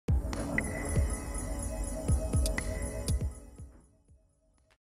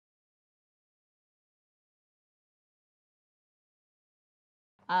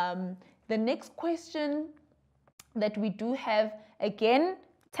The next question that we do have, again,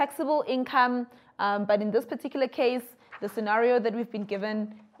 taxable income, but in this particular case, the scenario that we've been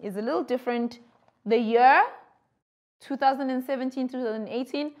given is a little different. The year 2017,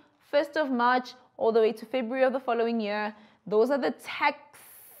 2018, 1st of March all the way to February of the following year, those are the tax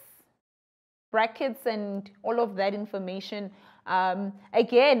brackets and all of that information.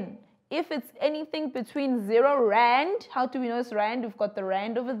 Again, if it's anything between 0 Rand, how do we know it's Rand? We've got the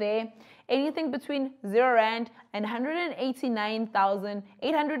Rand over there. Anything between 0 Rand and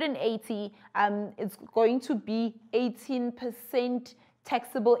 189,880, it's going to be 18%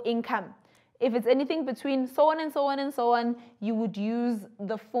 taxable income. If it's anything between so on and so on and so on, you would use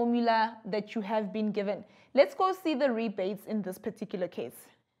the formula that you have been given. Let's go see the rebates in this particular case.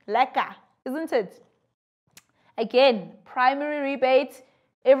 Lekker, isn't it? Again, primary rebate.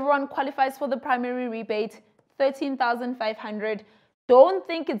 Everyone qualifies for the primary rebate, 13,500. Don't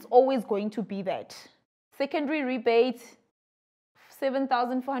think it's always going to be that. Secondary rebate,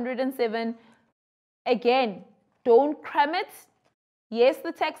 7,407. Again, don't cram it. Yes,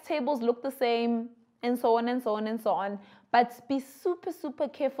 the tax tables look the same, and so on and so on and so on. But be super, super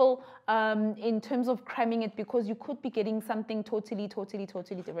careful in terms of cramming it, because you could be getting something totally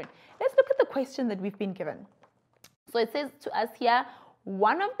different. Let's look at the question that we've been given. So it says to us here,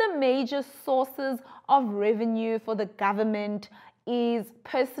 one of the major sources of revenue for the government is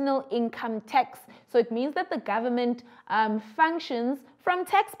personal income tax. So it means that the government functions from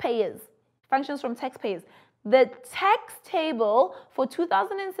taxpayers. The tax table for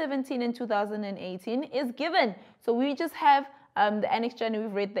 2017 and 2018 is given. So we just have the annexure, and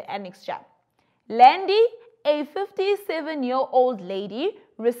we've read the annexure. Landy, a 57-year-old lady,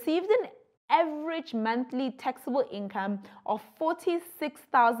 received an average monthly taxable income of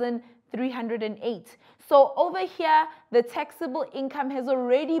 46,308. So over here, the taxable income has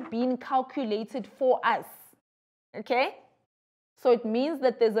already been calculated for us. Okay? So it means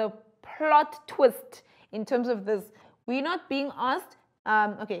that there's a plot twist in terms of this. We're not being asked,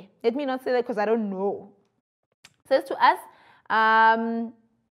 okay, let me not say that because I don't know. It says to us,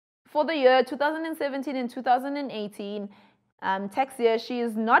 for the year 2017 and 2018, tax year, she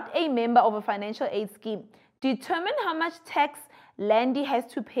is not a member of a financial aid scheme. Determine how much tax Landy has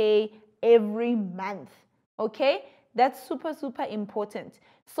to pay every month. Okay, that's super, super important.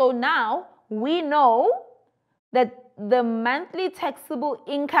 So now we know that the monthly taxable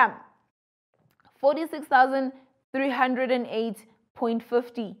income,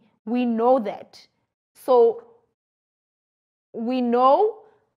 46,308.50. We know that. So we know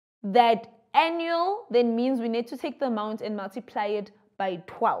that annual then means we need to take the amount and multiply it by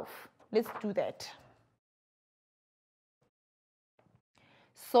 12. Let's do that.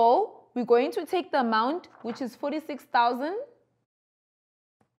 So we're going to take the amount, which is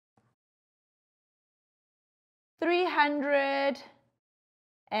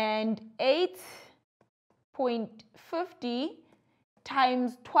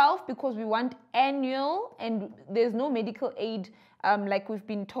times 12, because we want annual and there's no medical aid like we've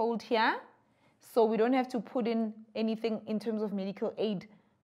been told here. So we don't have to put in anything in terms of medical aid.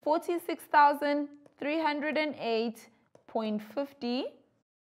 46,308.50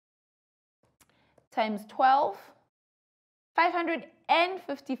 times 12,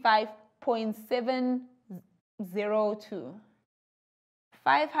 555.702.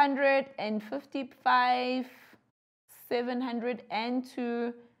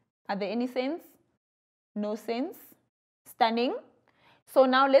 555,702. Are there any cents? No cents. Stunning. So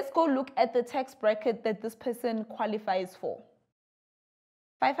now let's go look at the tax bracket that this person qualifies for.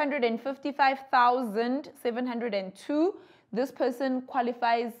 555,702. This person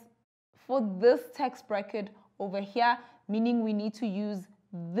qualifies for this tax bracket over here, meaning we need to use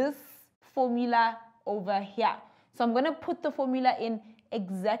this formula over here. So I'm going to put the formula in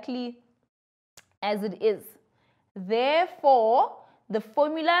exactly as it is. Therefore, the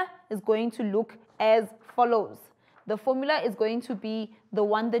formula is going to look as follows. The formula is going to be the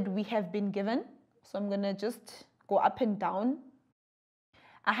one that we have been given. So I'm going to just go up and down.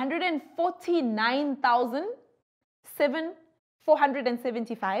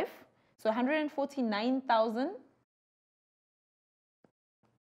 149,475. So 149,000.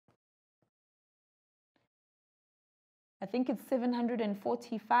 I think it's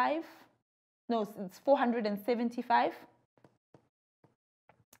 745. No, it's 475.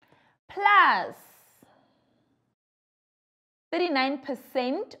 Plus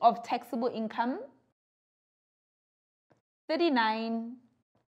 39% of taxable income.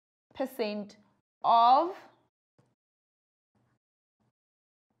 39% of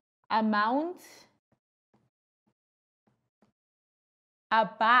amount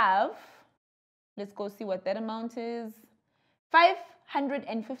above, let's go see what that amount is,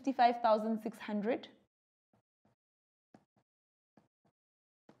 555,600.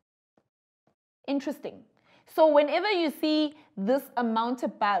 Interesting. So whenever you see this amount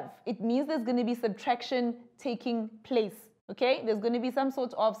above, it means there's going to be subtraction taking place. Okay, there's going to be some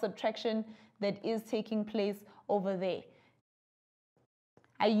sort of subtraction that is taking place over there.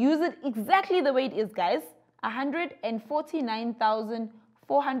 I use it exactly the way it is, guys.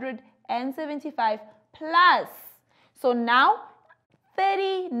 149,475 plus. So now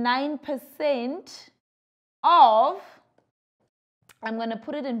 39% of, I'm going to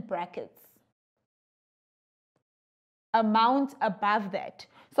put it in brackets, amount above that.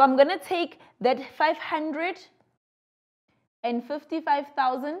 So I'm going to take that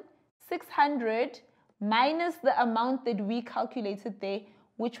 555,600 minus the amount that we calculated there,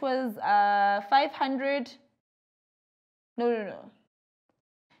 which was 500. No.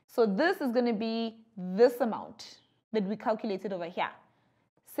 So this is going to be this amount that we calculated over here.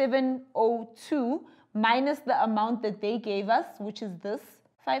 702 minus the amount that they gave us, which is this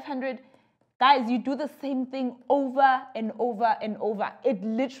 500. Guys, you do the same thing over and over and over. It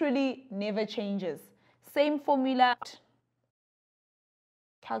literally never changes. Same formula.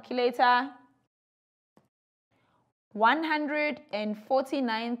 Calculator.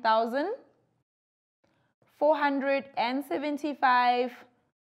 149,475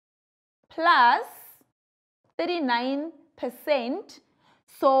 plus 39%.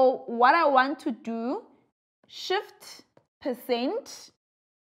 So what I want to do, shift percent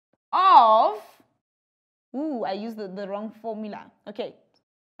of, I used the wrong formula. Okay,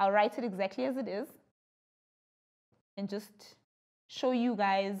 I'll write it exactly as it is and just show you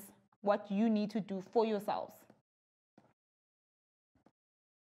guys what you need to do for yourselves.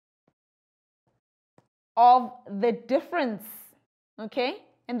 Of the difference, okay?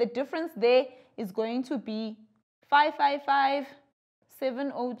 And the difference there is going to be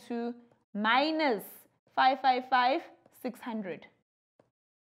 555,702 minus 555,600.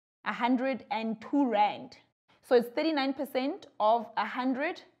 102 Rand. So it's 39% of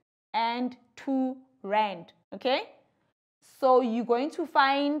 102 Rand, okay? So you're going to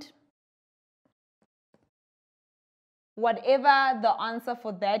find whatever the answer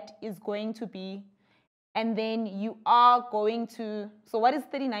for that is going to be, and then you are going to, so what is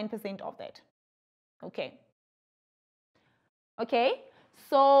 39% of that? Okay. Okay,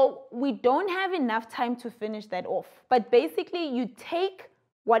 so we don't have enough time to finish that off, but basically you take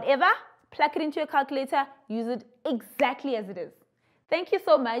whatever, plug it into your calculator, use it exactly as it is. Thank you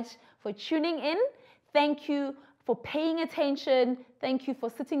so much for tuning in. Thank you for paying attention. Thank you for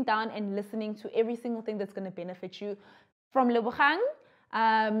sitting down and listening to every single thing that's going to benefit you. From Lebogang,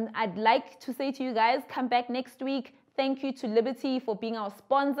 I'd like to say to you guys, come back next week. Thank you to Liberty for being our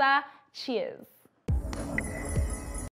sponsor. Cheers.